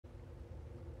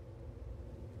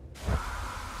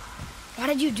Why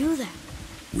did you do that?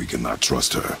 We cannot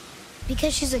trust her.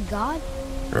 Because she's a god?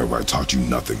 Have I taught you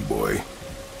nothing, boy?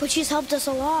 But she's helped us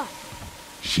a lot.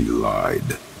 She lied.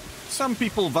 Some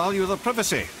people value their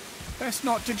privacy. Best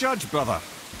not to judge, brother.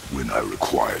 When I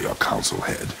require your council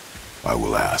head, I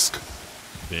will ask.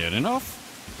 Fair enough.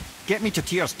 Get me to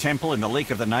Tyr's temple in the Lake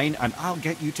of the Nine, and I'll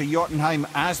get you to Jotunheim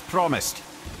as promised.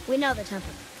 We know the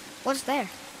temple. What's there?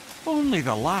 Only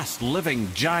the last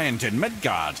living giant in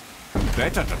Midgard.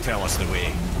 Better to tell us the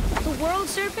way. The world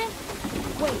serpent?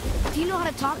 Wait, do you know how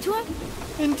to talk to him?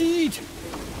 Indeed.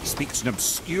 He speaks an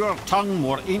obscure tongue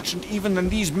more ancient even than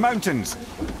these mountains.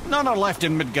 None are left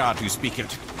in Midgard who speak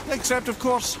it. Except, of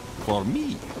course, for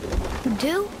me. You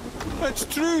do? It's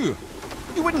true.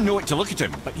 You wouldn't know it to look at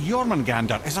him, but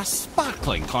Jormungandr is a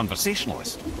sparkling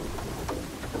conversationalist.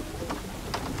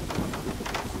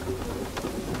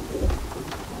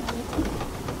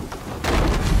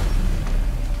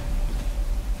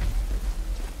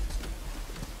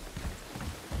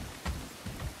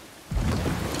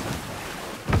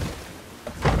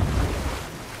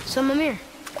 So, Mimir,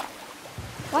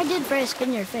 why did Freya spit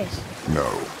in your face?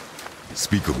 No.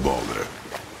 Speak of Baldur.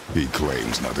 He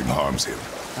claims nothing harms him.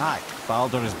 Aye,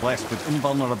 Baldur is blessed with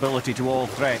invulnerability to all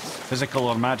threats, physical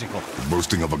or magical. The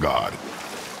boasting of a god.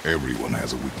 Everyone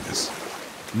has a weakness.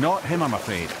 Not him, I'm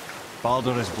afraid.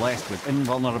 Baldur is blessed with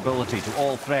invulnerability to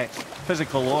all threats,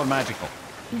 physical or magical.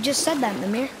 You just said that,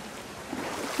 Mimir.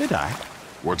 Did I?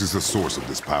 What is the source of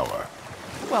this power?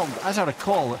 Well, as I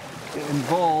recall, it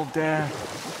involved, a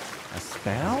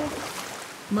spell?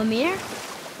 Mimir?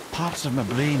 Parts of my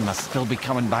brain must still be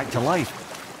coming back to life.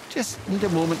 Just need a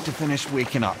moment to finish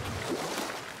waking up.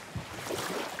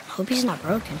 Hope he's not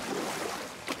broken.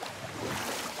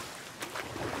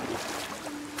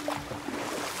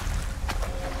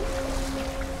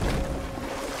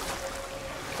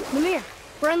 Mimir,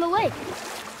 we're on the lake.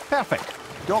 Perfect.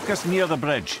 Dock us near the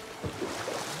bridge.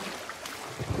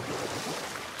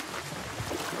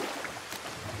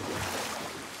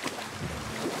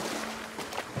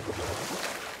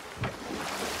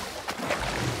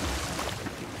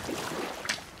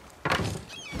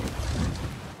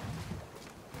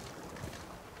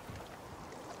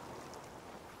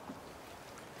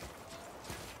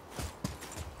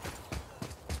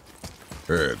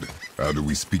 Ed, how do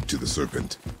we speak to the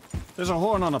serpent? There's a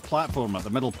horn on a platform at the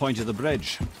middle point of the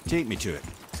bridge. Take me to it.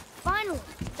 Finally,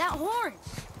 that horn.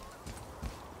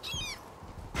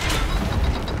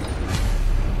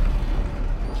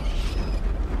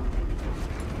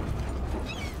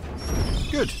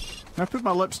 Good. Now put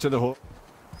my lips to the horn.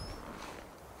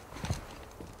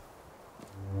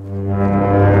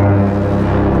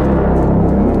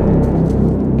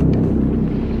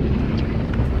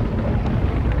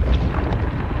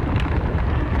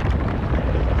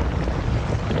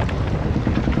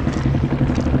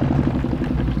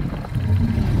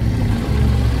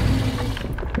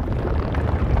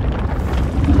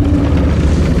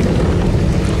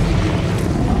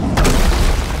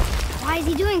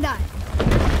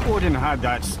 Odin had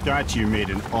that statue made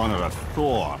in honor of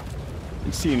Thor.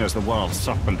 And seeing as the world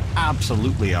serpent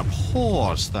absolutely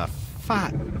abhors the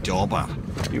fat dauber,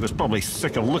 he was probably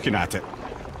sick of looking at it.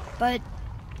 But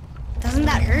doesn't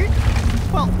that hurt?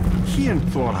 Well, he and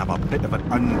Thor have a bit of an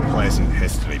unpleasant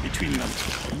history between them.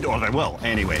 Or they will,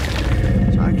 anyway.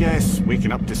 So I guess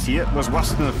waking up to see it was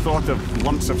worse than the thought of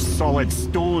lumps of solid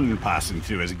stone passing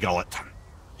through his gullet.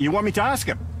 You want me to ask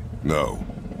him? No.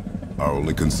 Our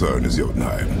only concern is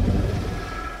Jotunheim.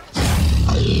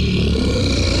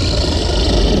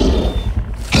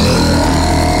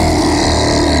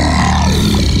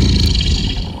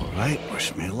 All right,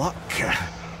 wish me luck.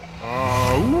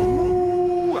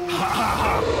 Ooh, ha, ha,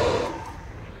 ha.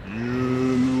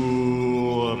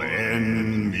 You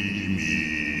envy me.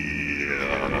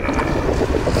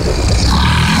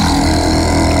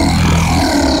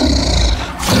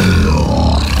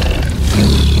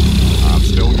 I've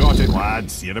still got it,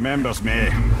 lads. He remembers me.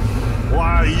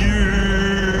 Why you?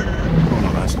 Oh no,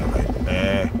 that's not right.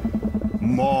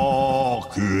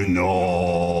 Makuna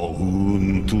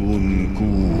huntun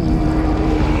kun.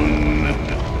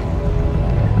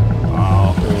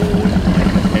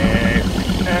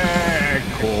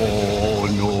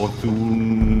 Ekono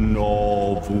tunora.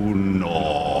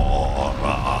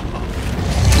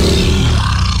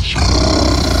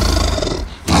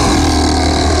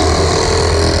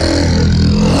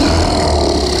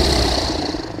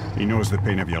 He knows the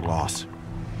pain of your loss.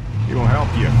 He will help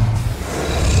you.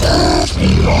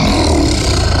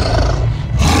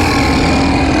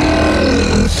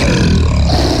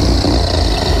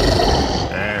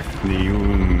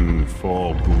 Efniun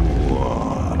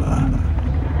Fogur.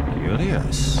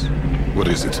 Curious. What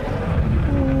is it?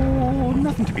 Oh,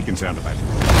 nothing to be concerned about.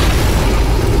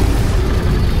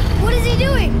 What is he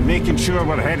doing? Making sure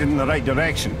we're headed in the right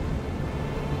direction.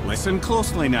 Listen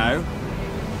closely now.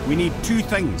 We need two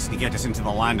things to get us into the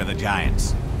land of the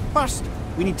giants. First,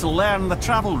 we need to learn the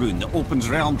travel rune that opens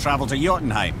realm travel to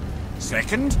Jotunheim.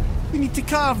 Second, we need to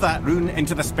carve that rune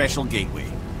into the special gateway.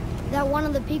 That one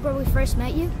on the peak where we first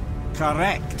met you?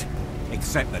 Correct.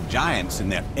 Except the giants, in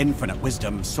their infinite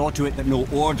wisdom, saw to it that no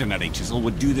ordinary chisel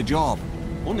would do the job.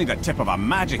 Only the tip of a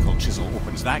magical chisel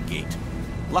opens that gate.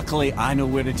 Luckily, I know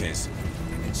where it is,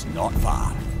 and it's not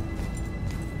far.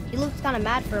 He looked kind of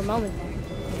mad for a moment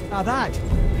there. Now that,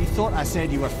 he thought I said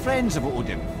you were friends of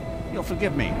Odin. You'll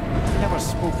forgive me. Never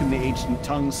spoken the ancient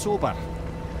tongue sober.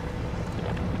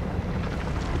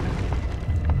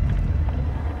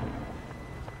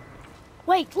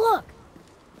 Wait, look!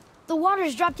 The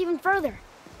water's dropped even further.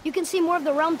 You can see more of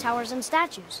the realm towers and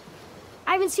statues.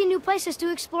 I haven't seen new places to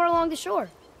explore along the shore.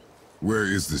 Where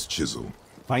is this chisel?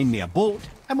 Find me a boat,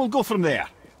 and we'll go from there.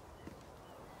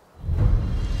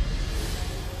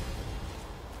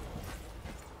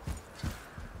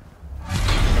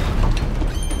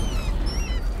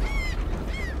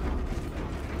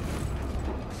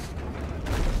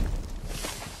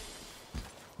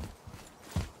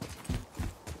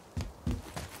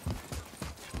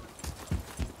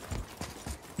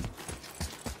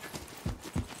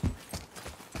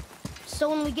 So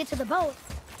when we get to the boat,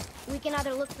 we can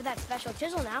either look for that special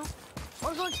chisel now,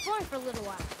 or go exploring for a little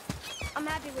while. I'm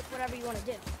happy with whatever you want to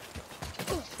do.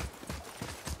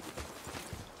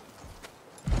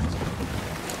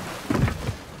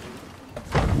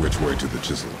 Which way to the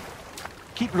chisel?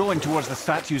 Keep rowing towards the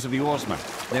statues of the oarsmen,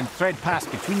 then thread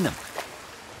past between them.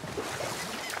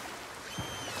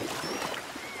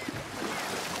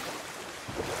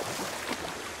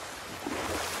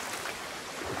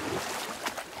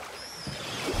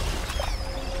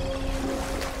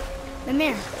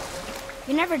 Mimir,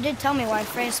 you never did tell me why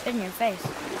Freya spit in your face.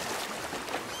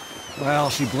 Well,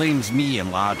 she blames me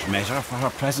in large measure for her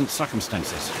present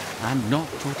circumstances, and not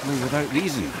totally without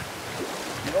reason.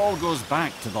 It all goes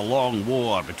back to the long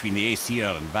war between the Aesir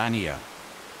and Vanir.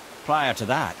 Prior to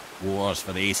that, wars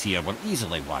for the Aesir were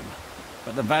easily won,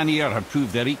 but the Vanir had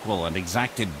proved their equal and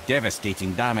exacted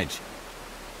devastating damage.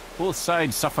 Both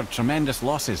sides suffered tremendous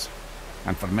losses,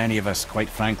 and for many of us, quite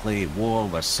frankly, war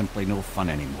was simply no fun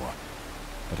anymore,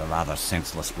 but a rather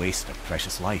senseless waste of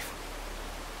precious life.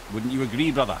 Wouldn't you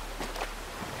agree, brother?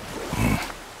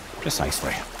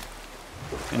 Precisely.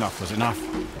 Enough was enough.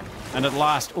 And at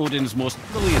last, Odin's most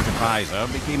brilliant advisor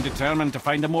became determined to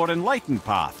find a more enlightened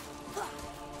path.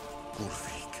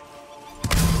 Ulfik,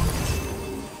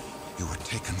 you were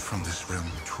taken from this realm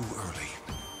too early.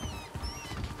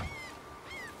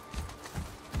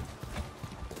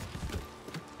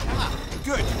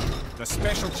 Good. The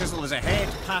special chisel is ahead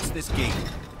past this gate.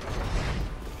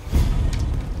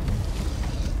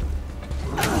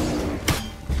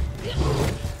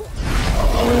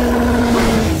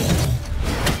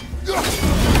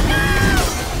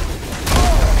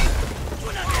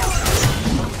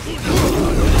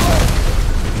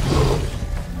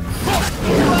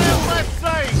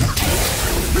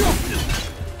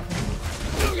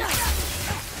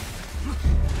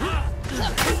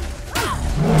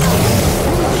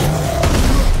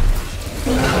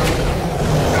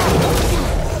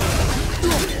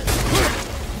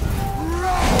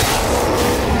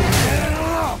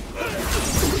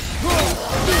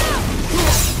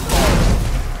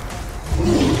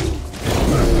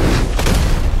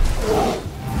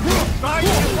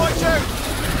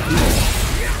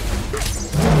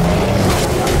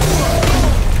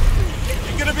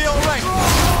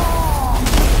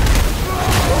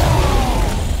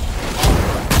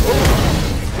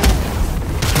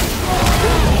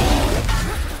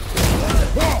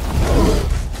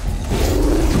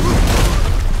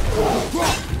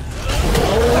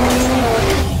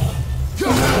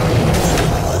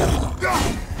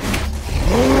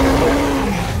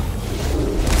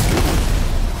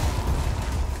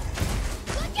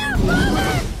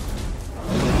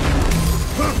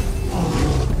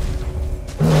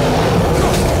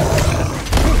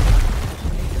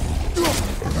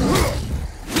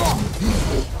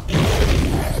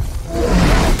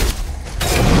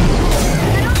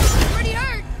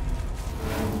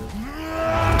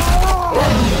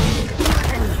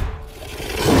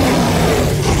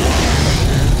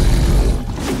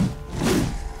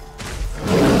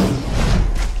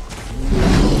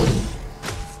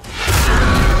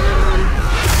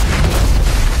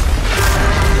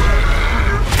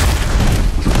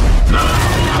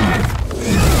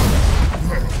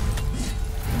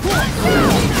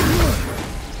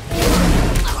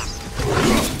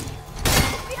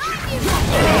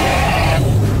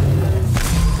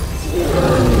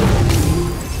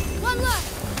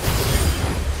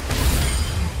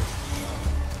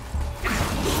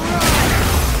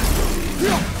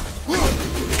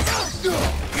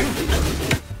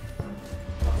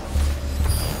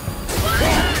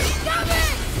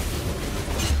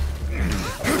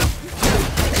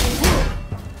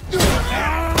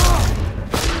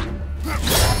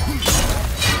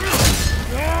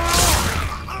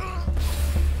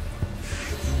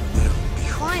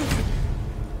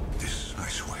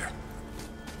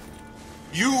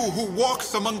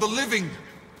 walks among the living.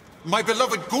 My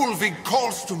beloved Gulvig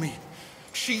calls to me.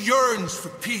 She yearns for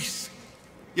peace,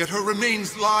 yet her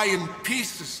remains lie in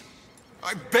pieces.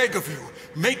 I beg of you,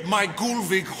 make my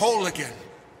Gulvig whole again.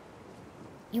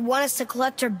 You want us to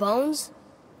collect her bones?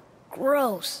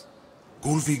 Gross.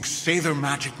 Gulvig's Sather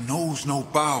magic knows no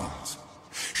bounds.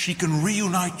 She can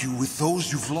reunite you with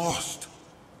those you've lost.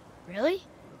 Really?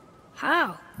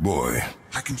 How? Boy.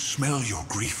 I can smell your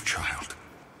grief, child.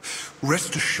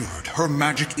 Rest assured, her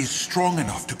magic is strong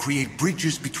enough to create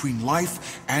bridges between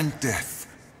life and death,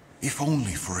 if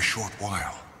only for a short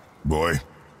while. Boy,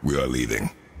 we are leaving.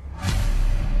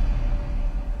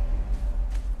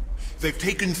 They've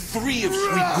taken 3 of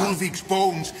sweet Gulvig's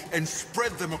bones and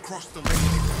spread them across the lake.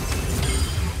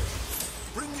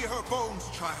 Bring me her bones,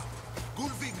 child.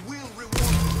 Gulvig will reward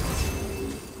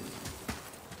you.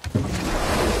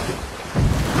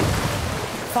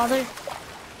 Father,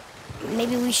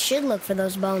 maybe we should look for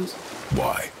those bones.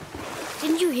 Why?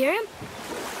 Didn't you hear him?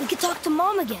 We could talk to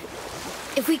Mom again.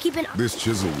 If we keep an... This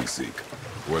chisel we seek,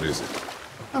 what is it?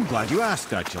 I'm glad you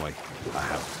asked, actually. I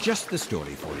have just the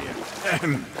story for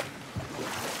you.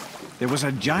 There was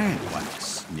a giant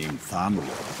once named Thamur.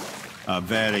 A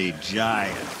very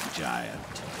giant,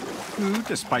 who,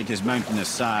 despite his mountainous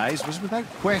size, was without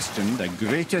question the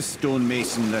greatest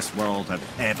stonemason this world had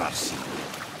ever seen.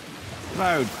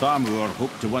 Proud Thamur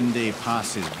hoped to one day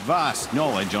pass his vast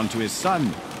knowledge on to his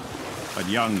son. But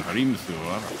young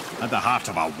Hrimthur had the heart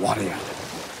of a warrior.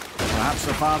 Perhaps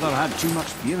the father had too much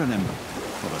fear in him,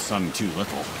 or the son too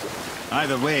little.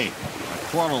 Either way, a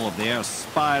quarrel of theirs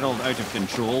spiraled out of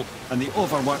control, and the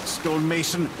overworked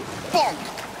stonemason, bonk,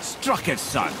 struck his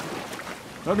son.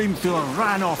 Hrimthur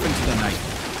ran off into the night.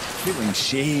 Feeling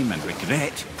shame and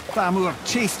regret, Thamur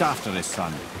chased after his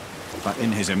son. But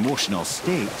in his emotional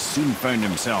state, soon found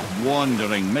himself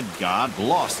wandering Midgard,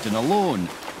 lost and alone.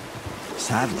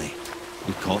 Sadly,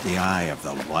 he caught the eye of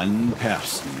the one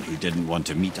person who didn't want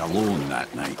to meet alone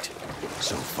that night,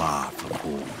 so far from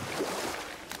home.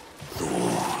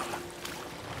 Thor.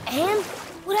 And?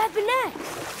 What happened next?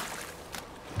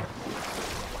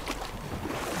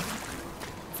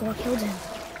 Thor killed him.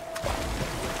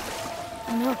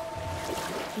 Oh no.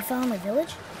 He fell in the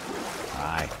village?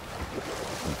 Aye.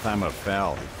 When Thamur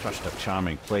fell, he crushed a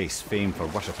charming place famed for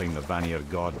worshipping the Vanir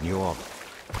god Njord.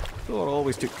 Thor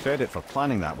always took credit for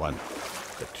planning that one.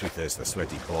 The truth is, the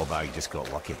sweaty ballbag just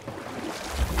got lucky.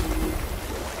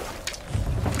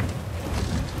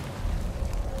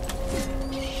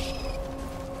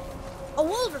 A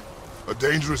wolverine! A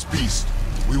dangerous beast.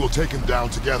 We will take him down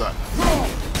together.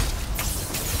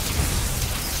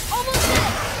 Almost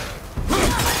there!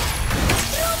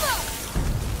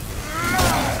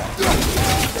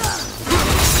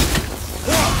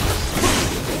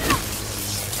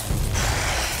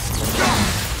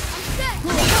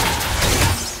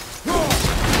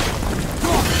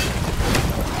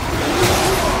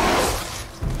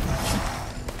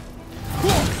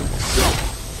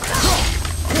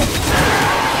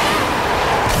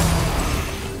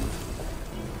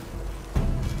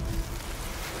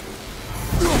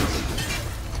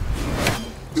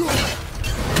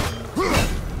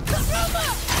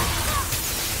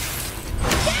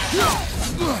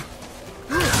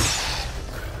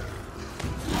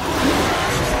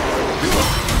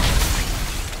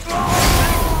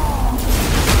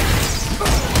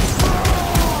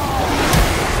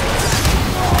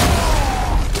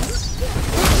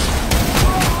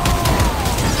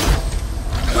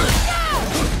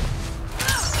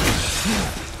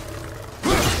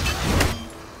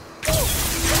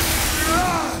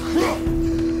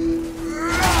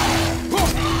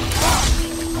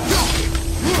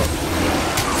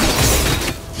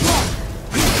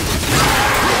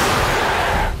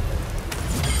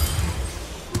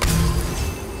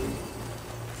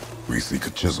 Seek a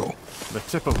chisel. The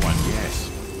tip of one, yes.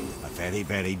 A very,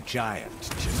 very giant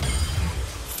chisel.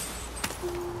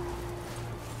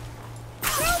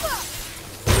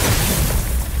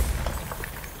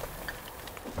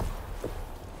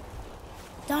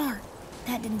 Darn,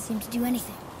 that didn't seem to do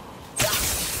anything.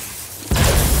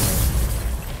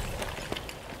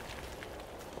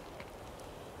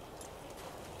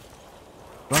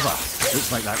 Brother,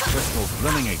 looks like that crystal's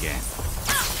running again.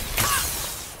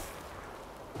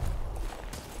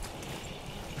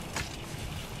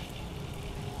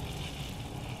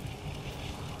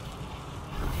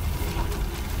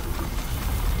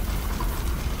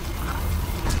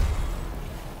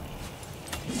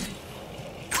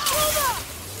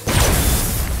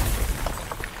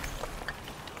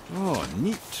 Oh,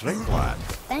 neat trick, lad.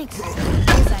 Thanks.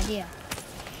 Good idea.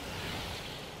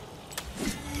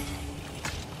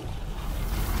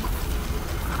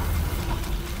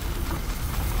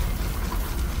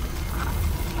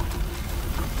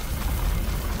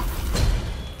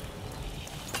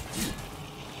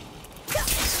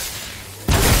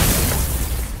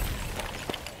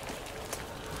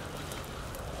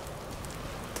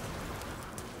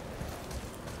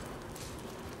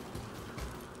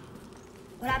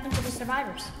 What happened to the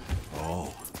survivors?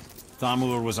 Oh.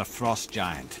 Thamur was a frost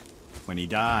giant. When he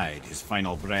died, his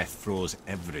final breath froze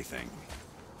everything.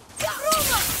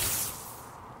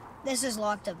 This is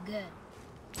locked up good.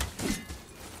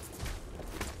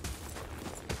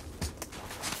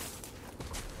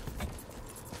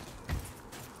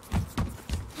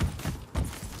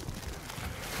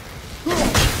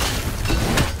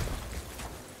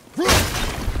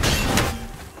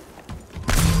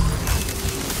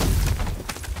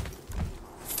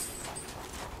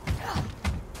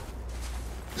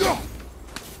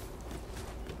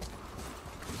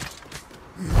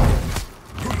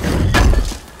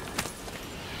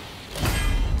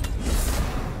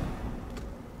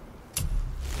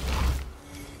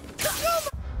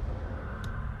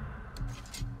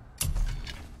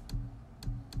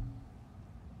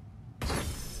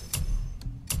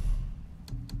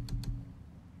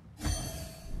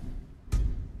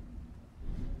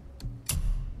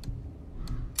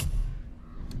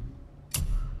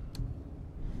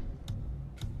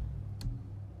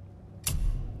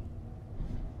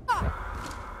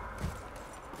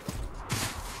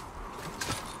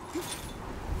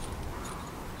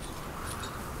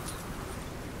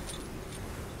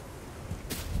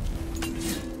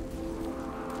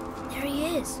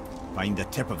 Find the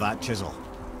tip of that chisel.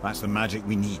 That's the magic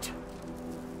we need.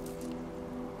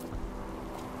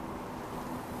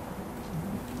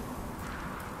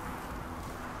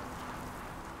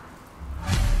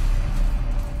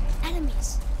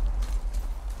 Enemies.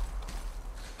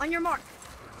 On your mark.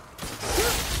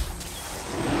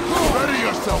 Ready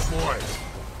yourself, boys!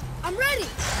 I'm ready!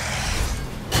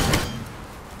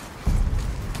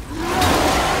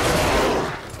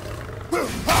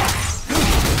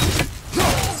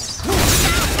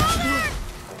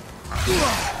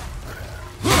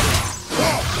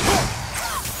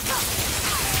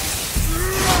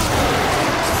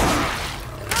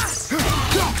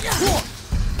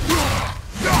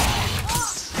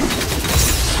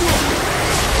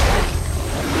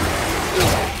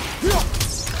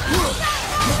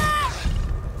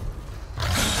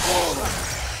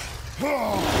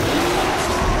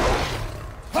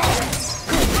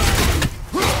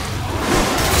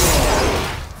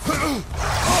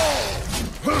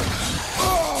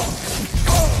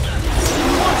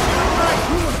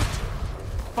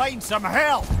 Find some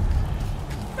help!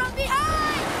 From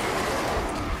behind!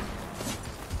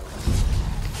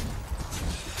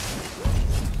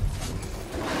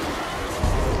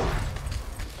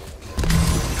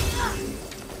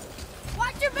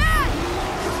 Watch your back!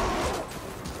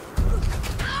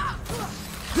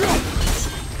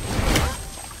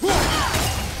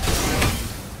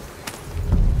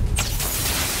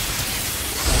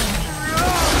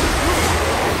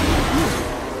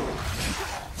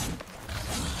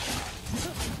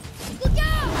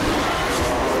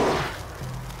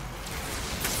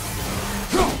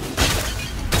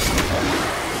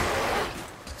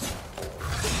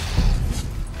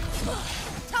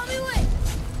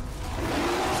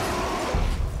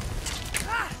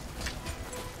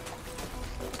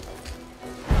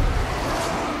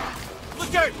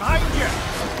 Behind you!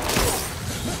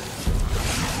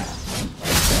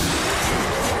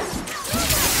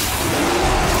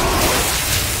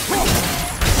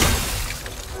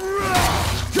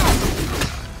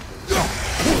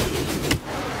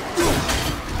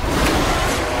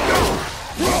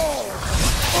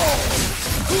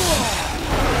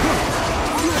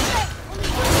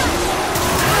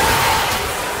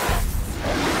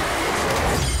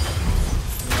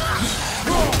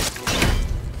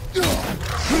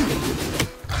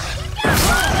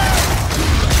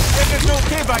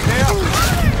 Back there.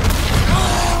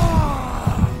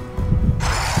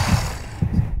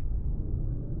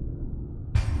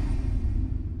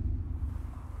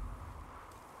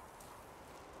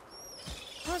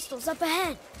 Hostiles up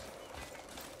ahead.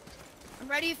 I'm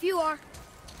ready if you are.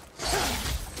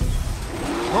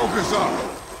 Focus up!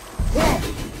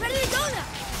 Ready to go now!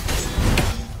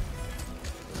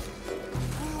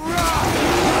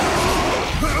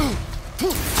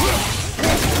 Focus!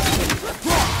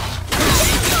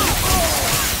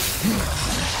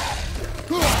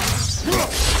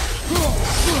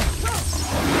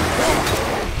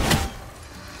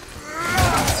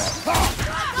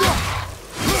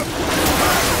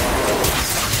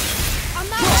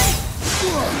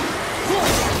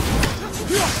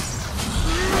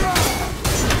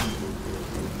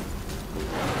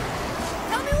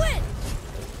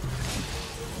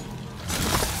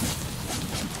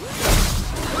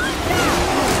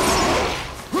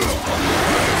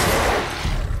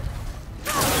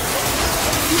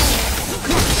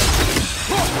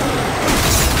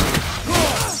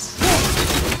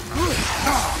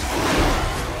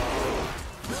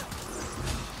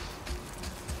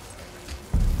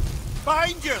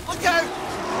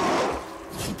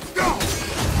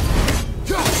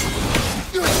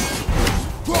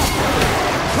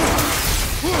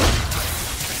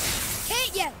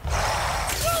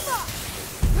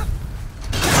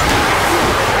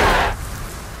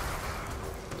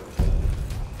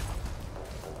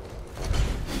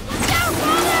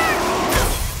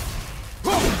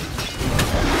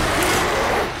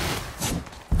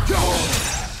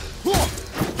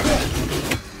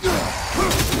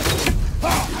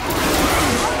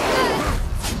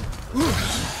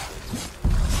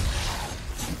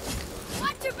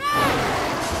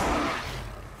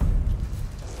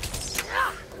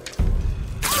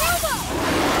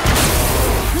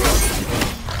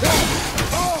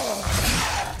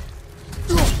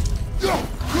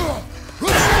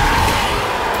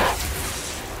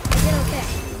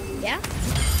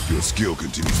 skill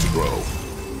continues to grow.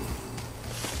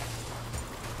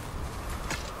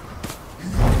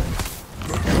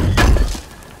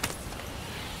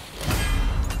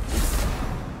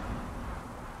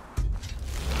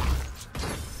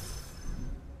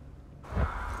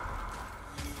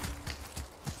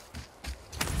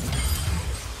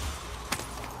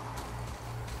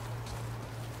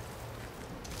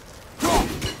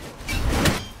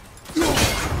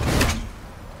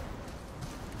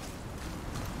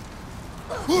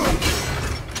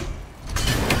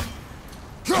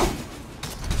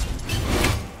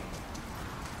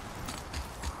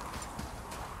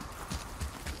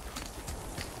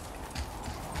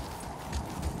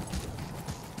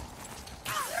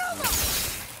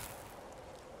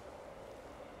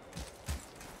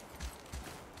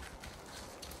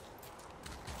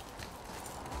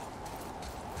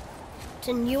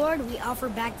 To Njord, we offer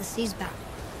back the sea's bounty.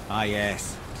 Ah,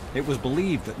 yes. It was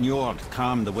believed that Njord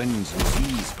calmed the winds and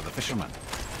seas for the fishermen.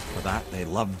 For that, they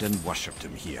loved and worshipped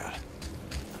him here.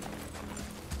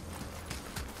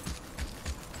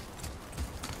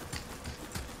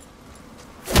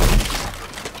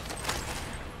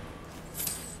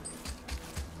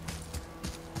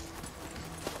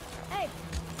 Hey,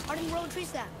 Arden Road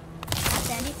trees that.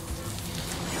 Sandy.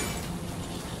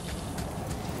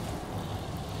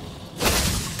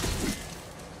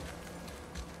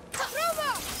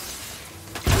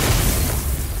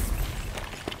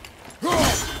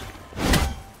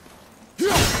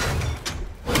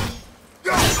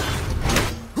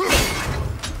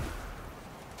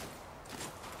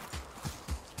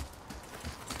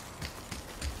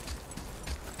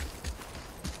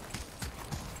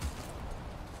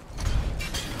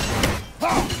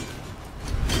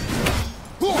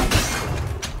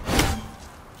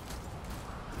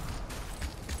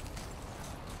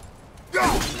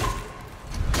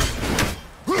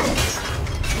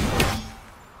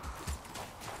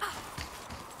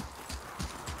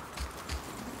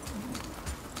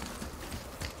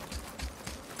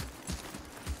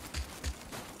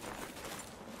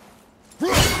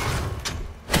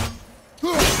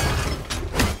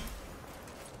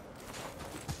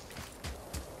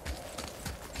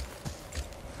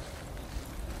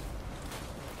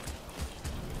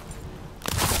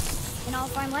 An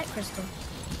all-fine light crystal.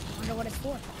 Wonder what it's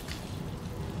for.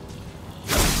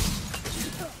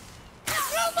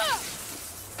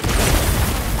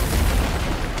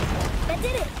 That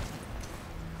did it!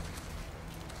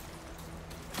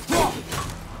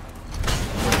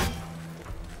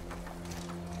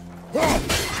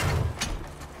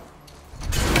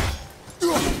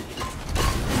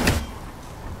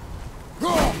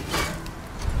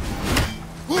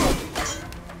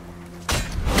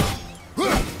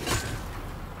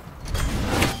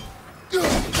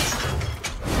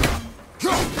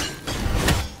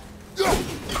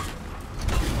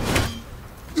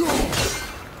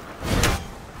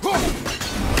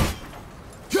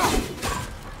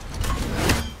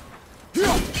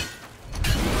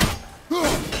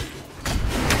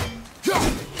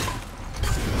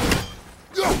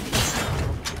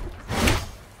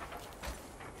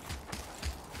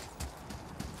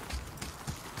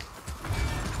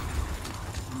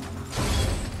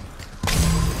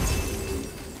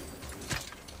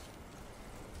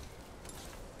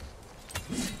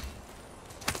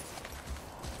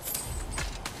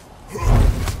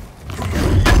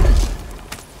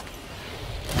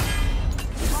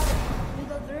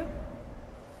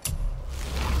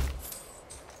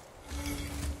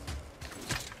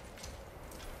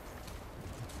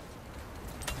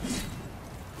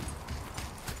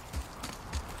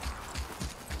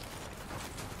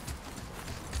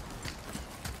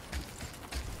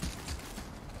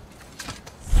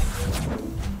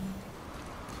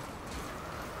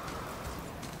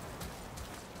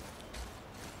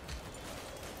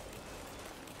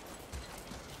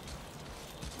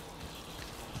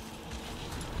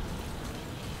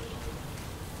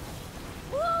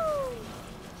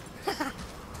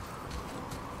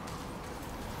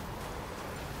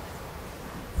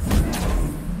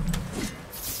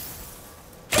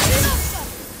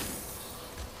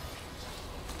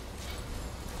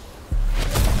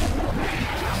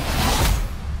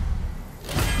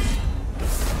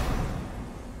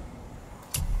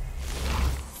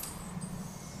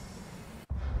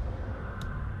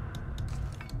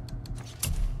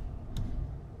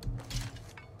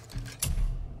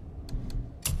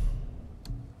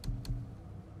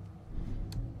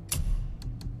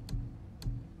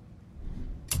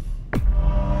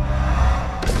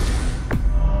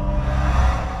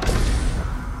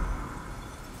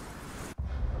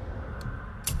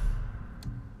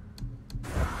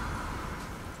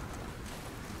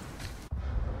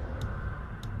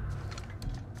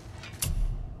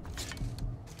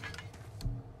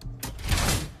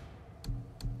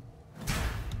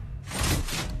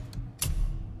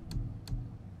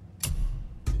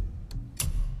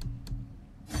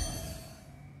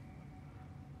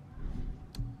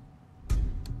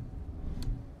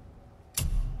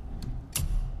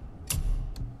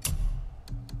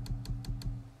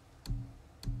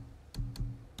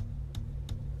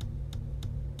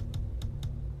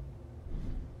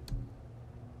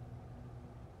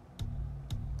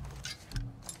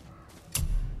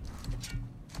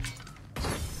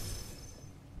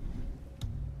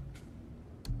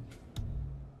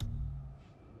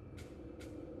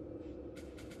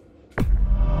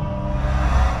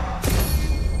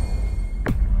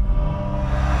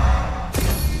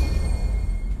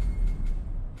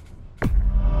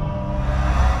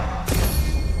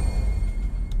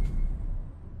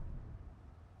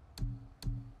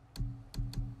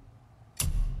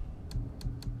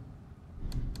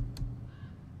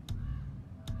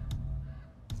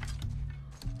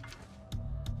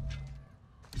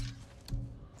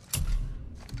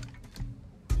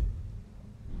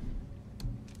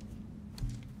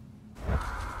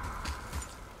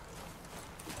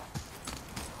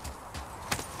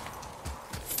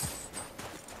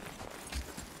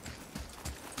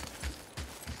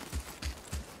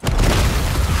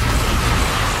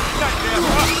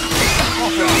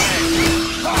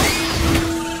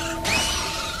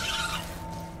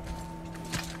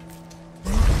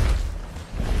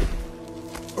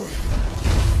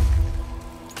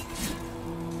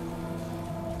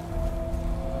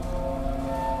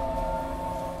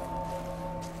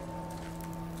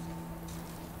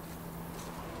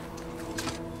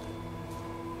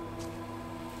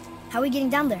 How are we getting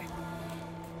down there?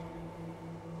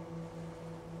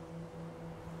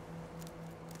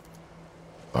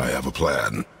 I have a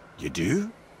plan. You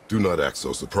do? Do not act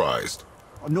so surprised.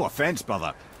 Oh, no offense,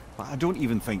 brother, but I don't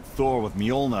even think Thor with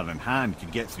Mjolnir in hand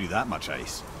could get through that much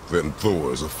ice. Then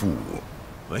Thor is a fool.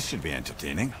 This should be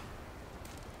entertaining.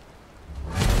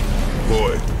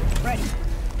 Boy. Ready.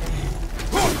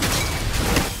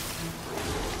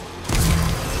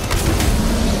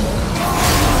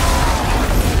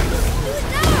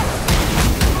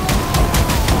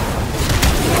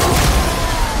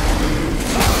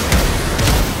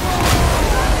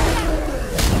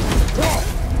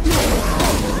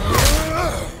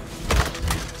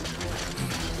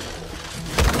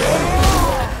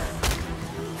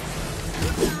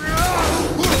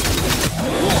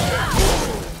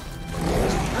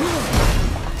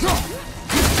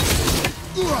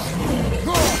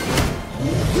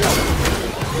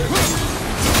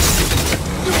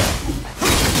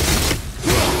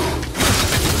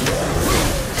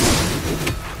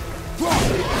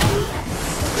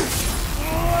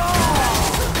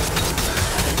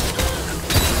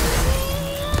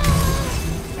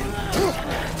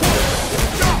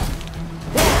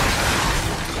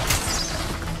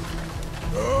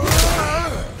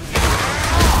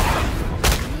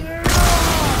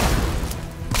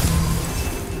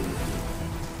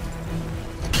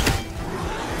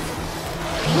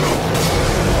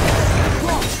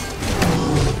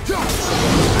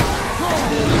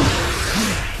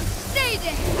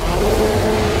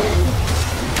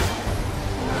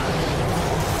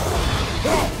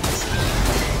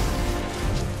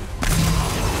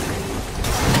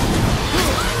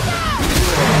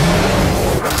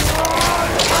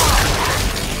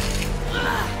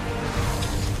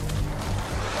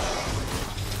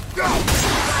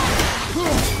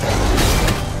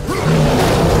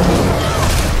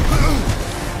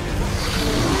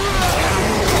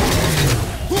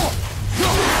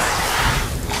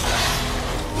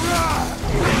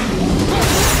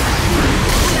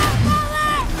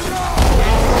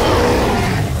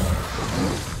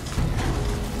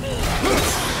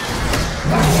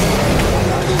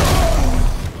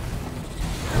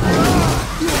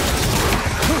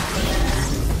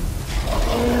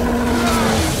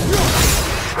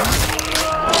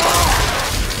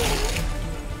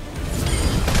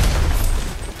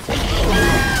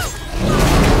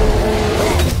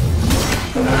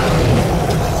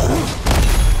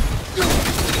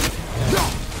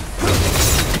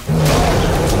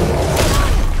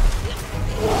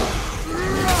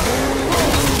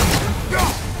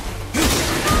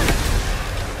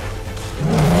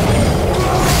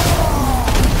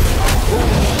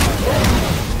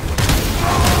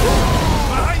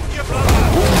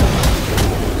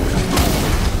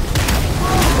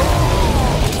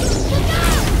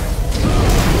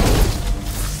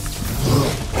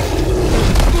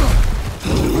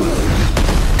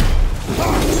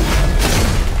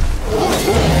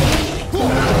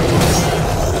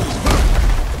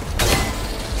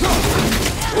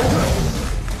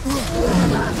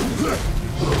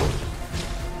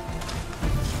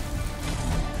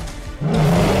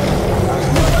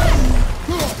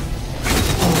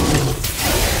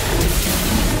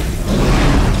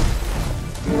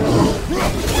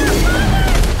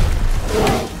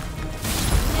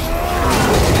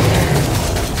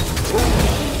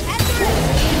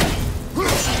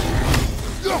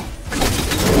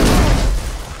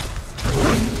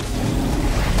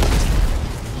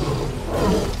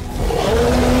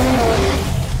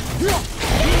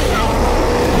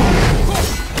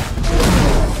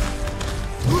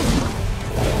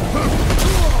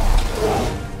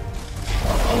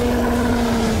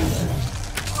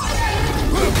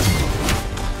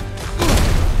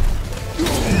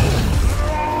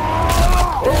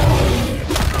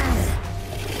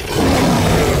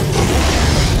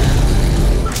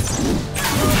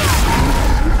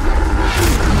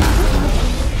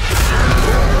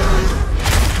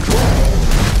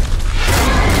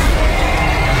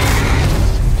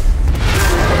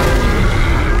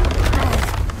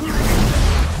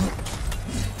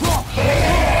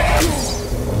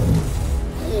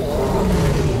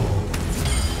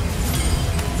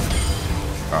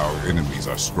 enemies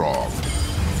are strong.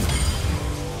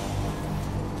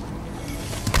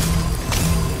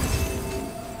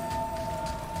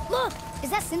 Is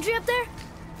that Sindri up there?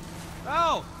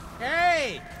 Oh,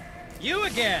 hey! You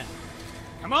again!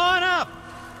 Come on up!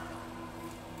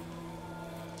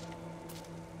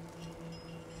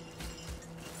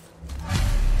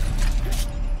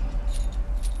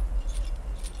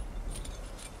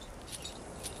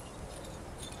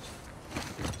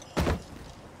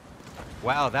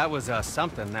 Wow, that was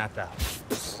something, that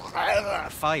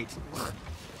fight.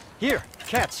 Here,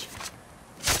 catch.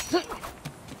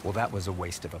 Well, that was a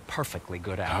waste of a perfectly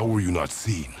good hour. How were you not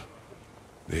seen?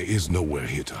 There is nowhere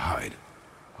here to hide.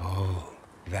 Oh,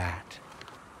 that.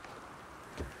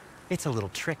 It's a little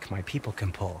trick my people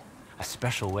can pull. A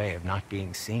special way of not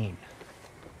being seen.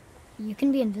 You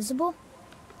can be invisible?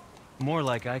 More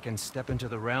like I can step into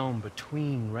the realm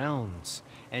between realms.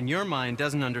 And your mind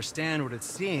doesn't understand what it's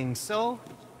seeing, so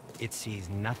it sees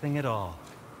nothing at all.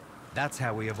 That's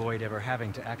how we avoid ever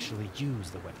having to actually use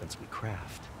the weapons we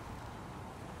craft.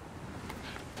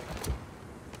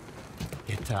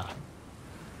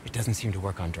 It doesn't seem to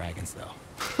work on dragons,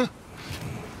 though.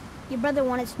 Your brother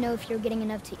wanted to know if you're getting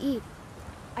enough to eat.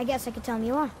 I guess I could tell him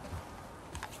you are.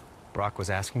 Brock was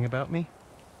asking about me?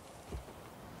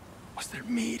 Was there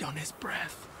meat on his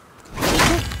breath?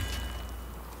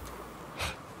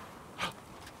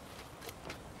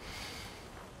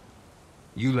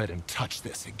 You let him touch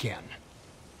this again.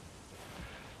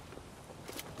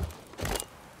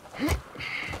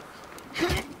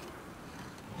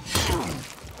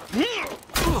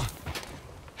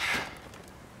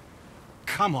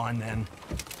 Come on, then.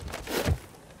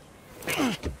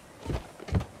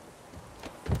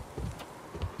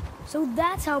 So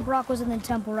that's how Brock was in the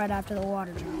temple right after the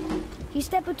water drop. He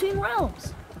stepped between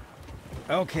realms.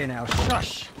 Okay, now,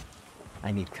 shush.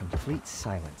 I need complete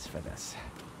silence for this.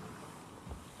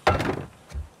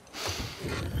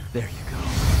 There you go.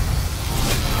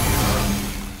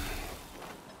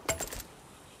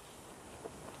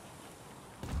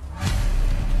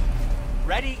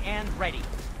 Ready and ready.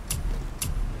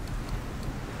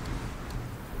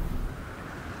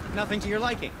 Nothing to your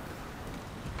liking.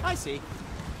 I see.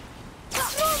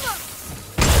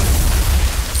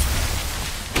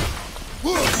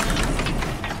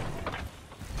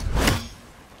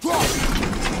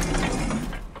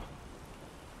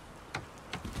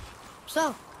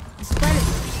 So, it's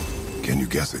Predator. Can you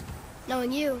guess it?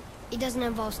 Knowing you, it doesn't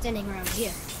involve standing around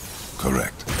here.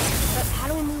 Correct. But how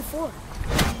do we move forward?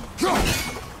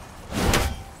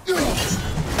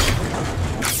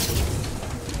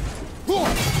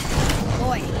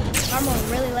 Boy, Armor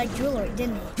really liked jewelry,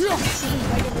 didn't he? Even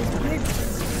braided his beard.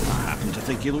 I happen to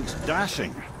think he looks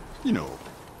dashing. You know,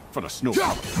 for a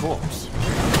snow-covered corpse.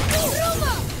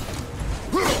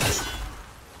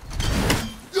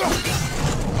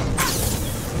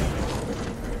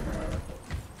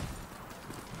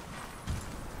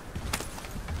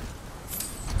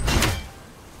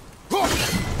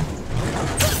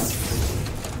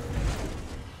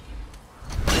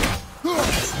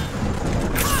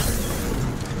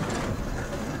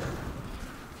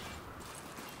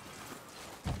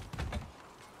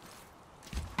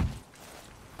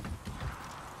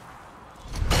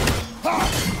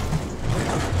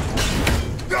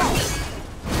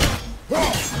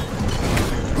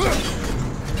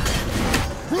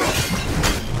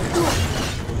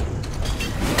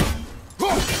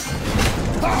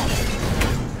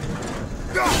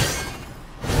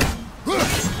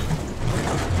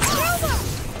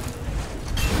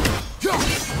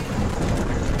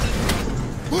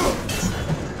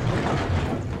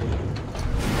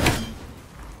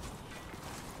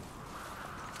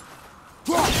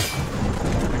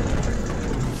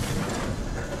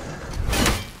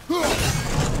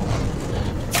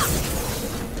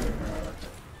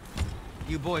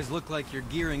 You boys look like you're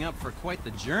gearing up for quite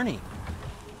the journey.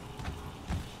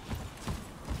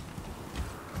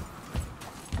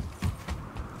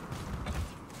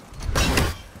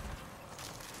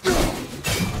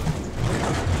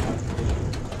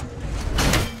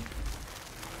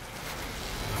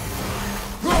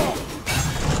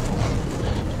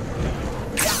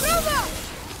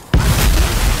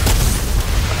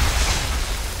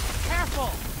 Careful!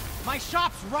 My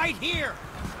shop's right here!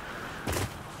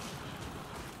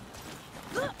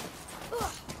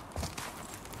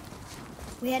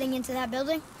 We heading into that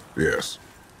building? Yes.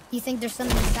 You think there's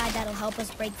something inside that'll help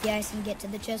us break the ice and get to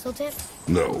the chisel tip?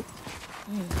 No.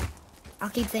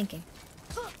 I'll keep thinking.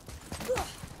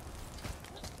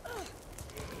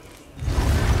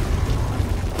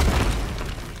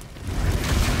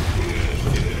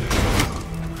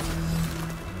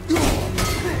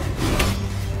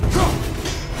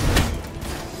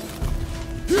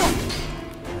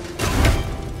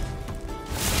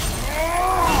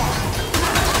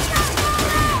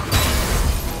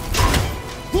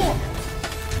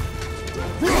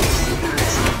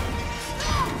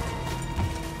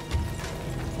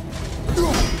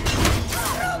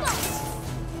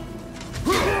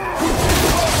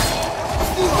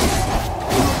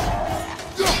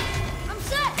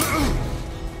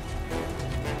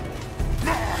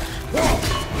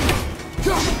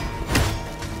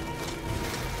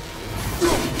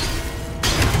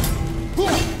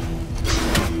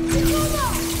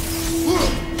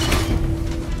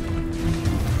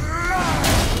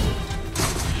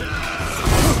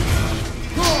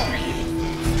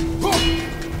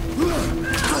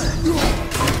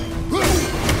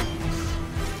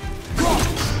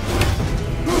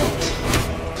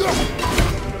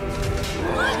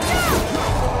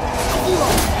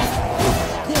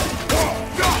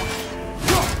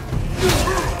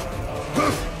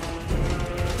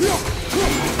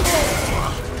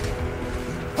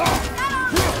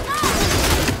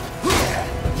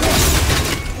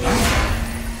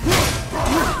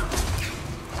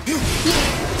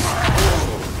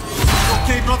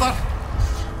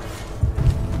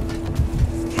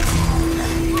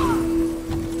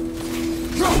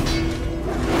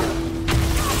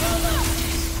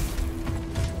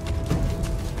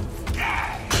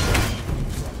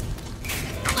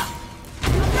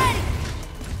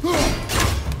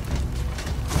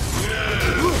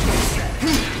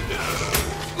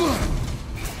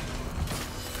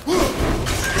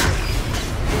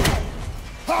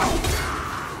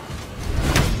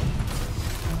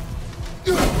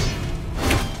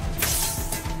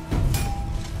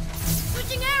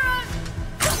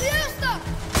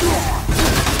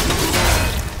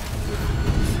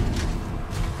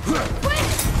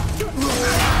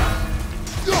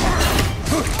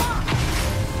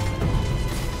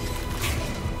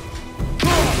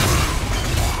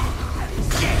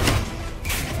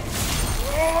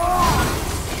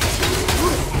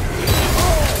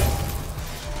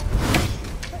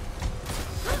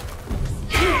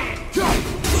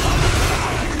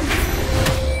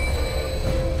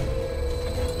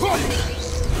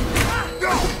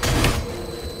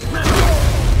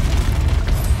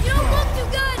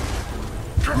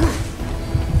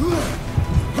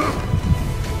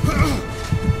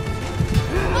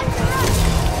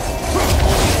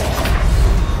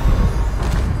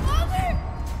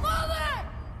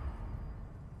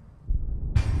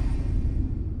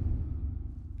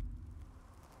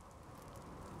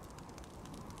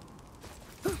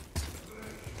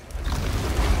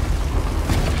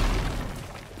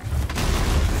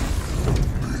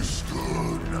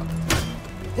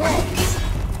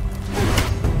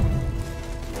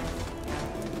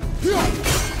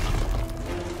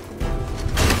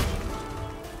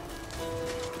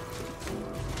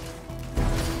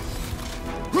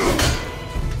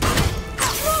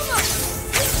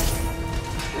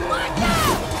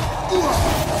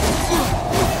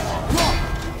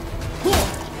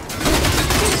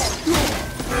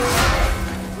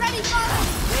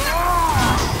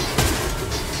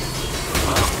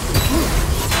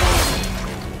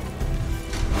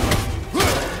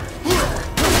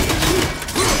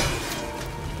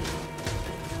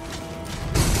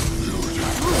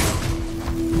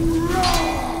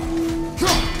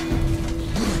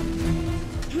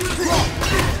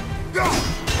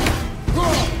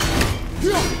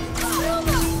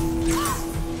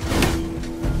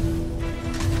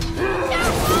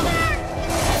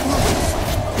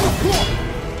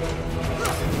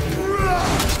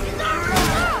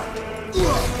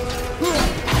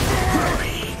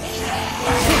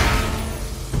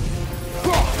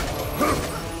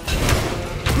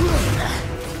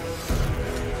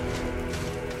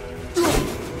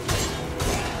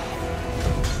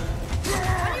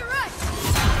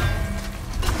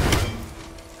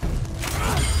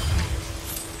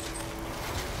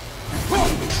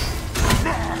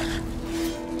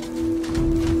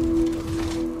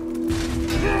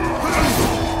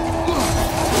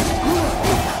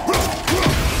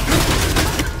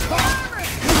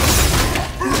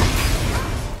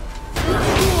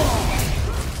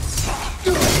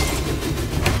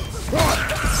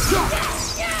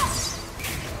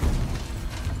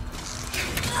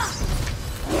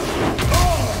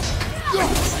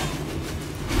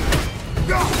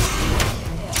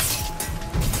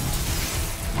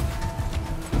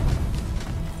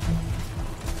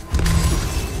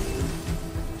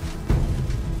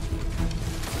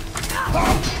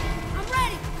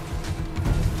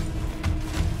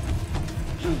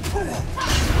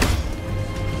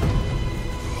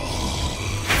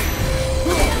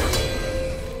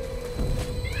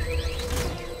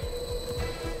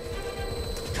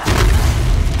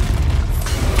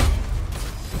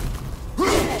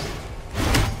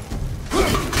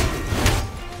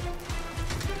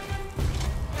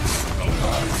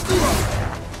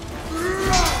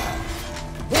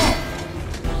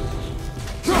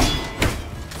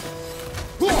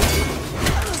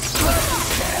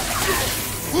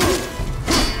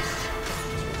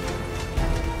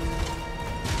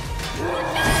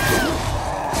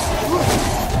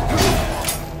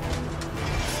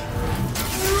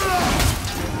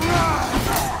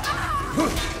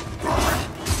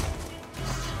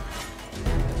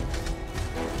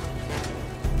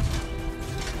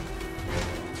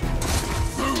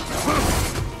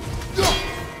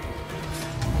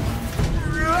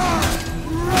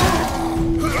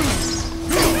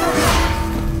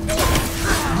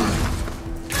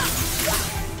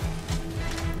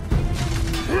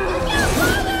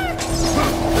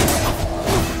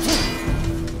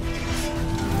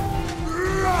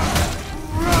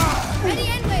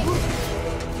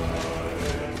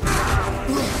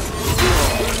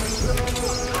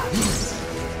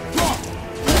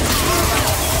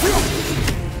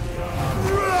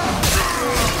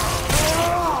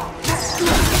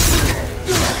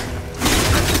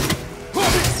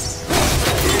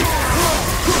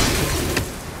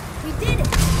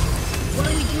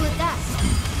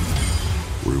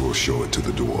 We will show it to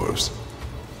the dwarves.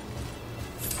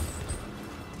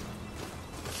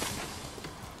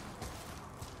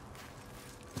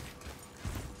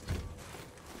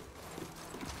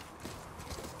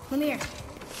 Mimir,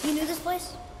 you knew this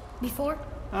place? Before?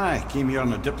 I came here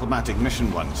on a diplomatic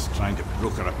mission once, trying to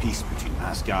broker a peace between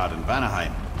Asgard and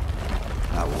Vanaheim.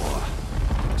 That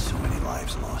war. So many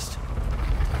lives lost.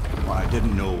 What I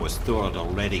didn't know was Thor had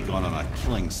already gone on a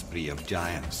killing spree of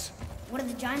giants. What do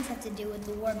the giants have to do with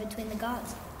the war between the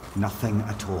gods? Nothing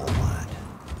at all, lad.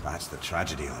 That's the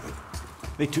tragedy of it.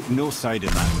 They took no side in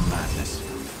that madness.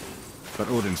 But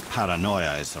Odin's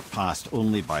paranoia is surpassed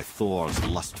only by Thor's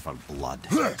lust for blood.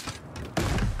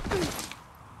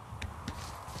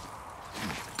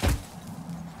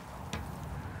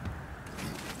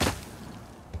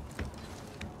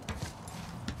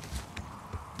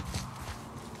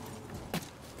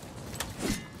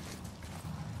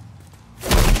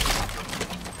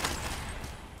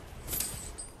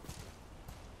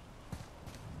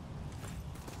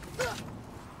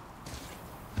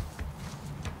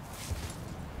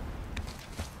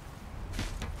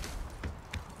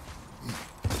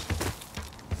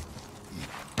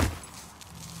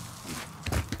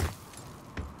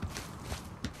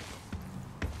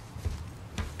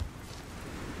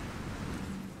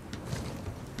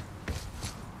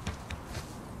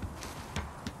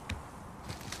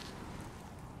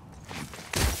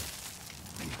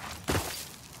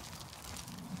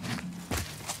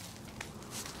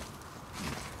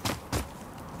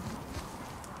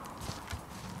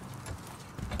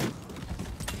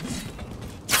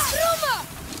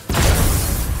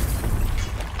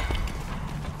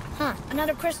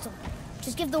 Another crystal.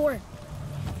 Just give the word.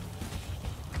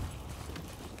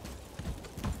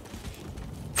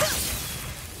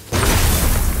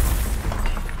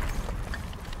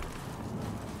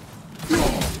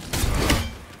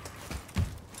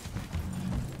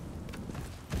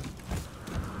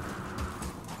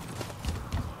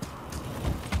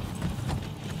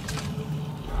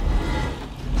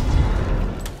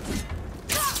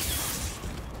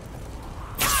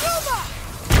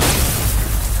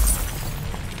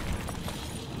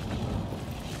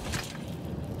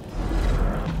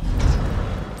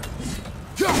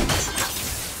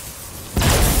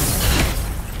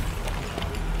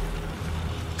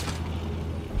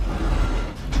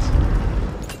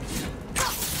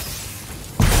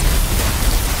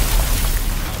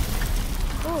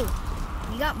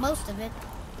 Most of it.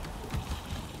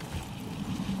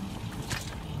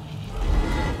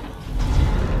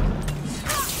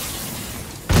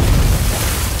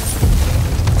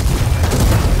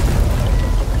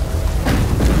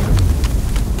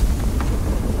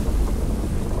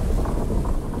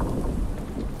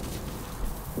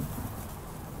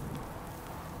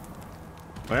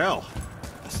 Well,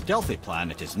 a stealthy plan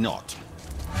it is not.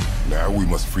 Now we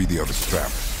must free the other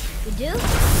strap. We do?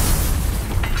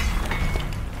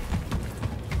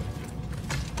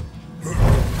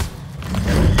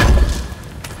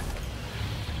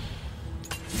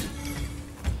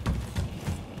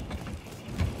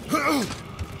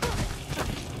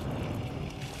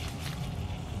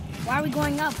 Why are we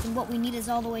going up when what we need is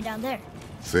all the way down there?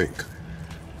 Think.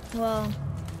 Well,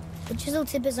 the chisel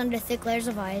tip is under thick layers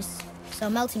of ice, so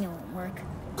melting it won't work.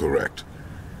 Correct.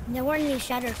 There weren't any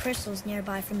shattered crystals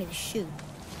nearby for me to shoot,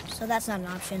 so that's not an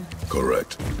option.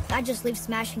 Correct. That just leaves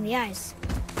smashing the ice.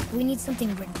 We need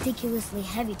something ridiculously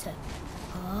heavy to...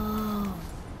 Oh,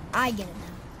 I get it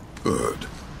now. Good.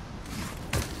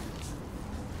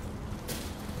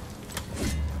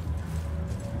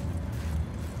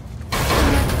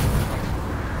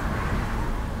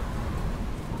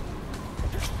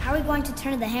 How are we going to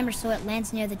turn the hammer so it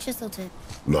lands near the chisel tip?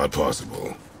 Not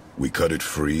possible. We cut it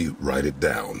free, write it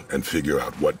down, and figure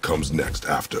out what comes next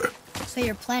after. So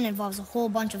your plan involves a whole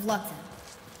bunch of luck then?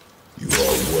 You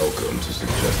are welcome to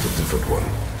suggest a different one.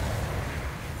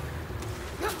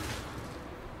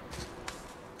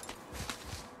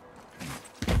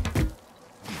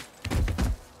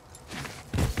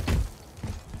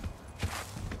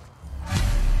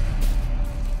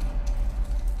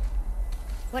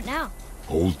 What now?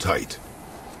 Hold tight.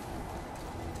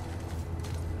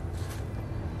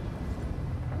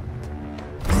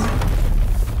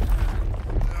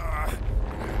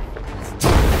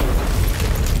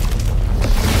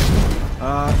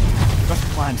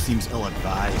 This plan seems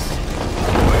ill-advised.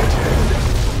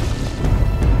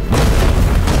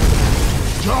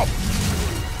 Jump!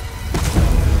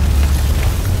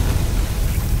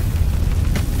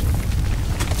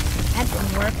 That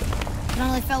didn't work. It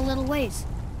only fell a little ways.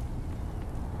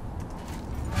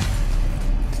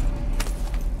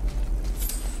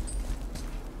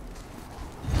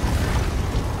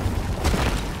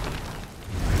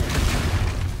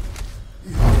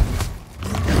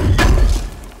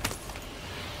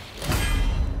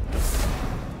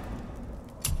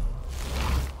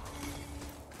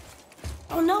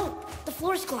 Oh no, the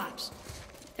floor's collapsed.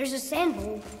 There's a sand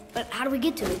bowl, but how do we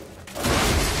get to it?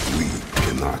 We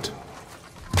cannot.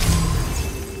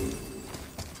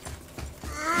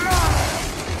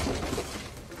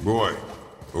 Boy,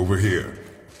 over here.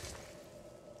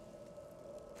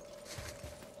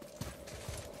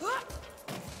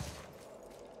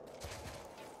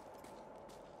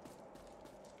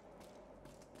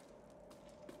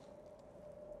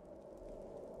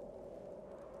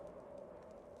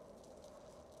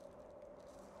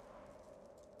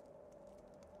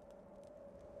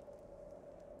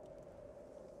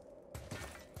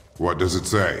 What does it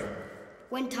say?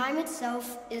 When time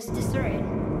itself is disarrayed,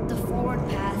 the forward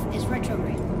path is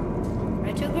retrograde.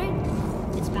 Retrograde?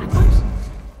 It's backwards?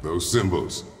 Those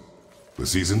symbols. The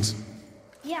seasons?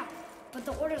 Yeah, but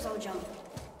the order's all jumbled.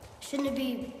 Shouldn't it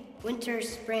be winter,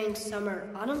 spring, summer,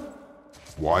 autumn?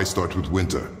 Why start with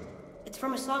winter? It's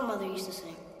from a song Mother used to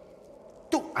sing.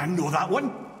 Don't I know that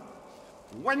one?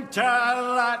 Winter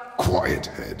that... Quiet,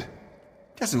 head.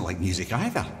 Doesn't like music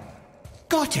either.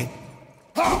 Got it!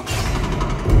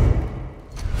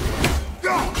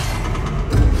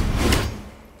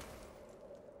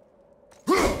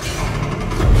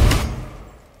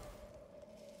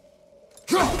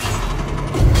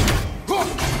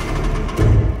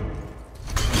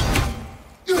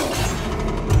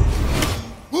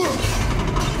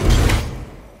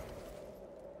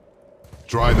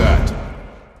 Try that.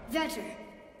 Vetter,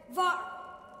 Var,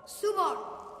 Subar,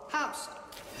 House.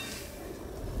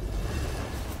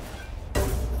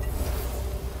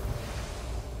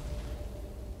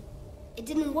 It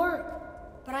didn't work,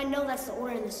 but I know that's the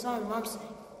order in the song Mom sang.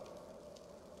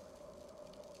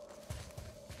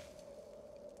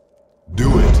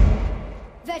 Do it.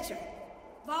 Vetter,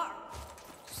 Var,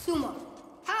 Suma,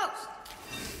 House.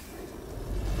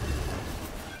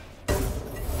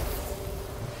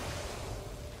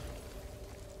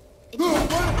 It didn't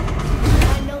work, but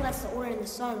I know that's the order in the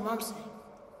song Mom sang.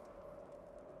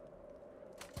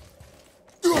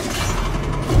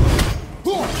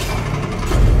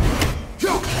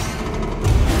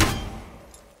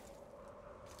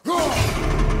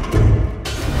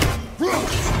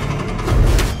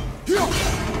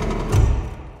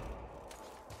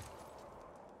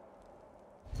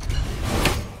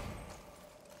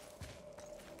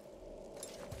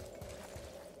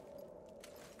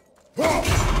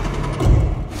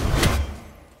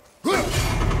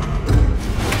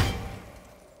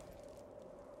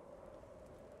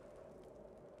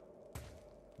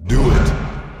 Do it.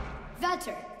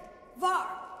 Vetter, Var,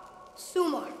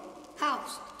 Sumar,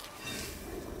 House.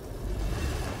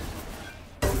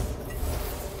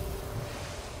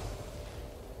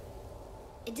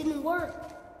 It didn't work,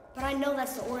 but I know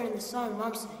that's the order in the song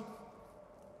Mom sang.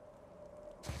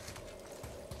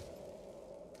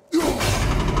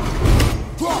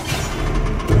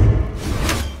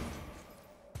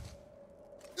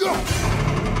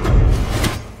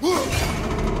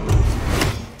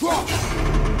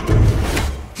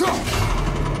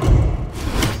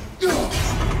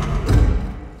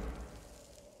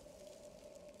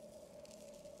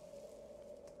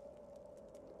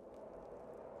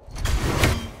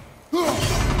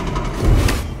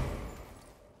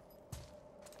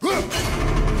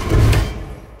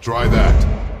 Try that.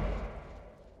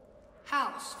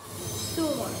 House,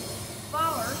 Sumar,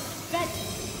 Power, Vetter.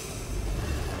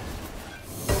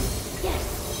 Yes.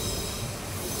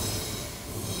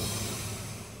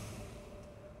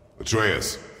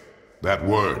 Atreus, that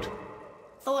word.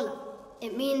 Thola.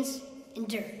 It means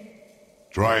endure.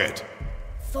 Try it.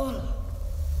 Thola.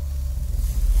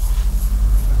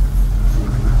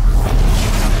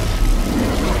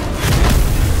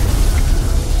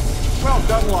 Well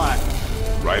done, lad.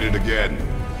 Write it again.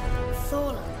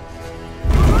 Thola.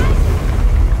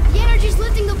 The energy's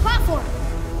lifting the platform.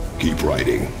 Keep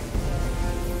writing.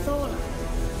 Thola.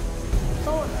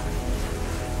 Thola.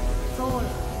 Thola.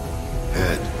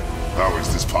 Head, how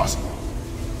is this possible?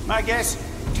 My guess?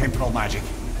 Temporal magic.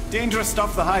 Dangerous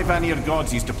stuff the High Vanir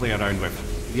gods used to play around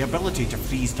with. The ability to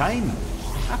freeze time.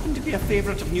 Happened to be a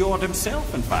favorite of Njord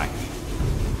himself, in fact.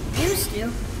 Used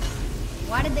to.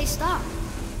 Why did they stop?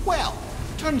 Well,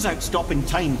 turns out stopping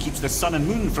time keeps the sun and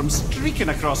moon from streaking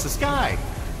across the sky.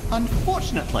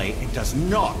 Unfortunately, it does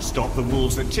not stop the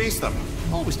wolves that chase them,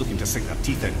 always looking to sink their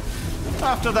teeth in.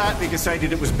 After that, they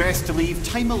decided it was best to leave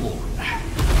time alone.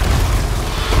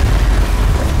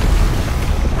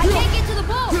 I can't get to the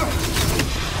boat!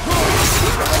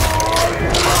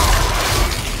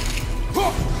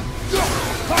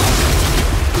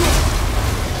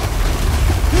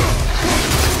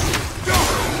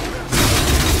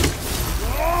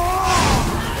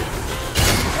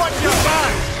 Watch your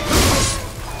back!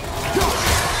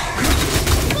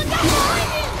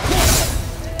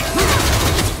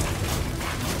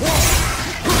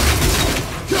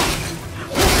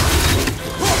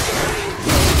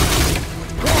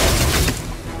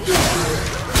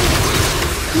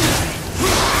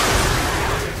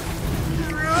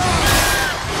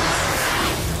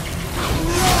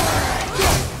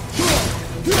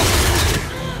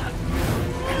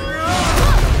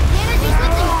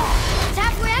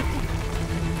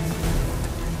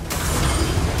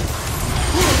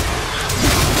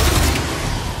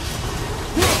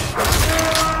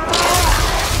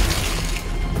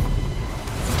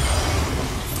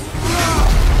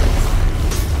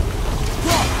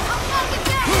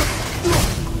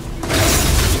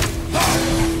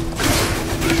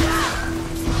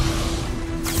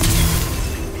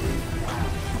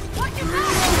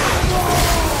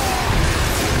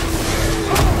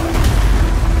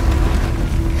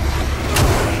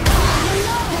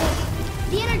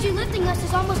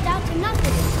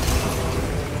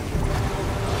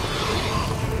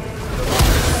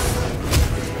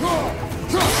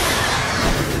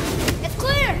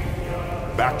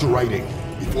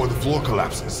 before the floor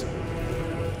collapses.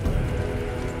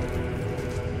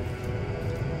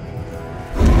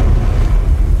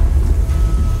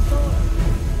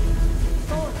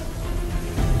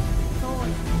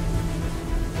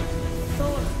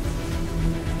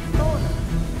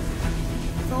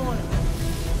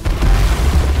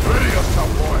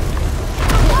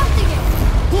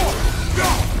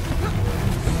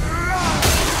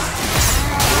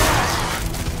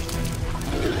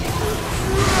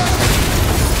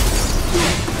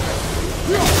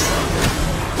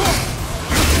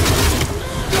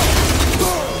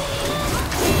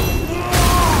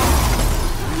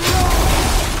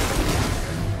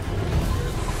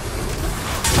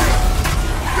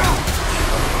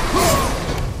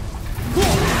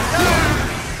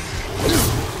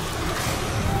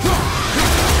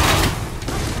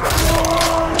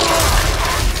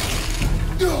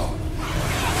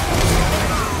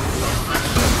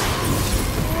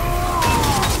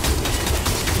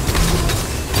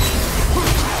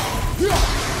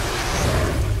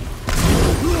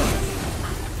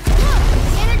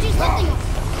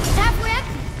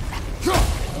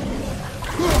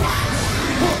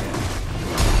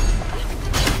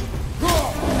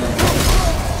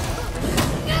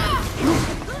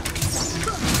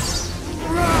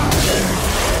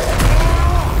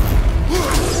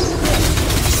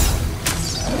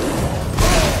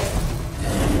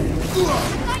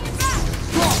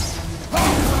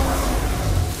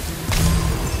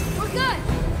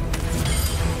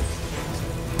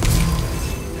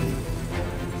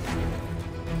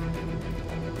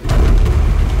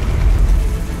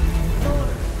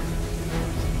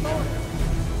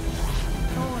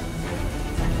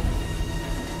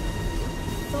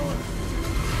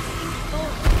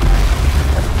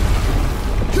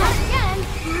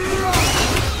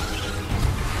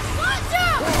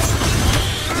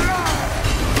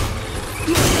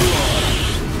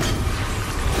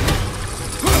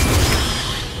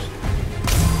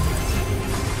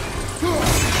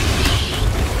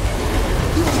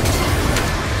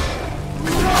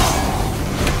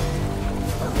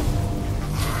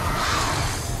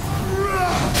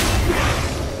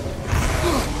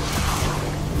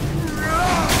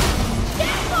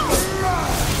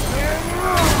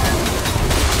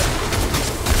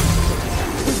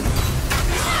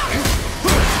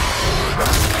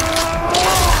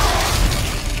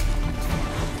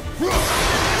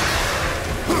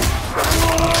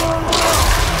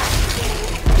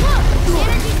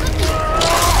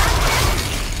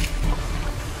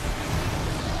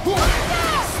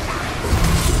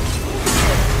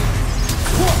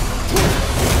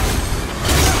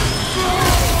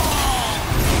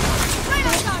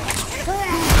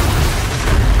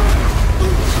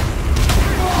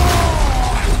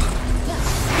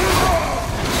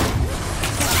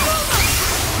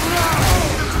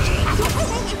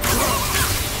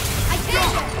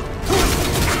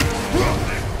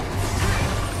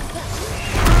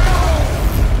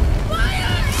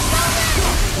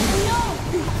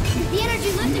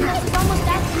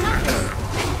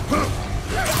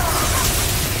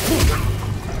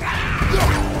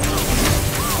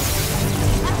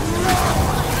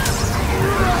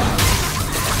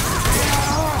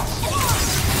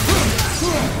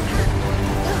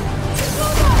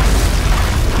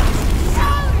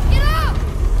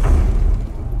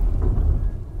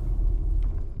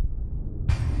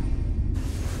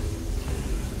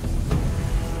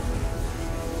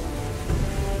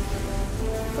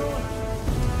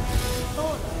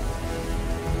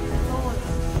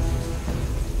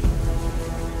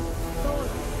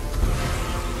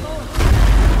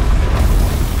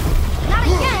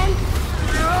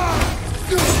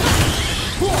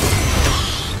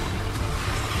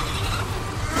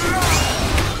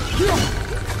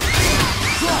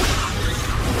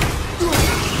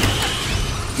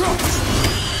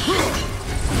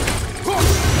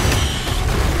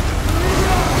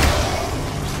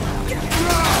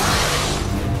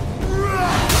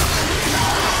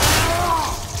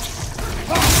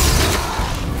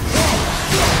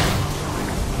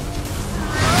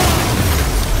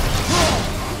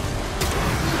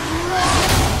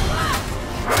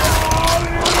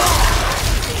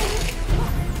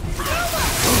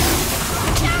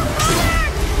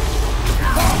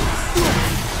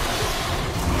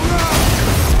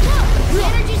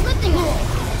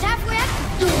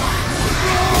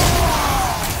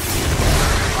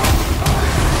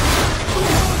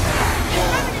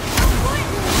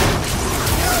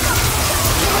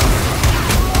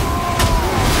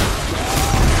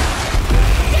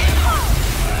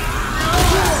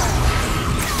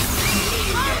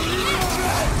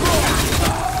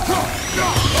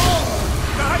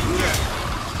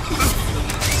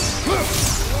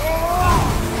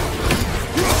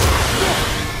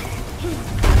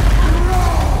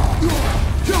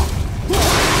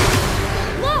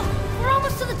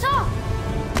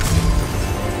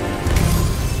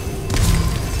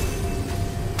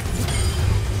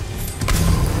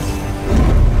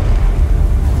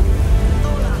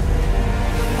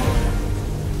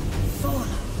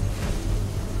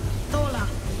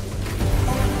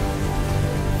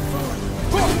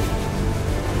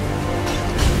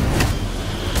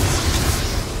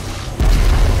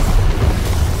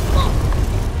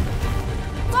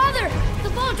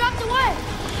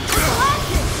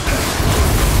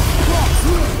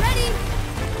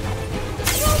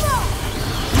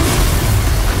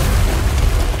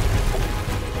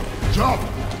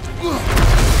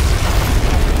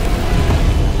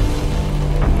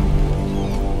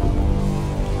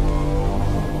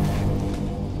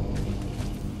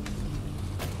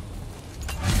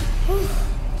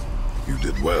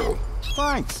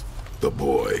 Thanks. The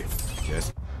boy.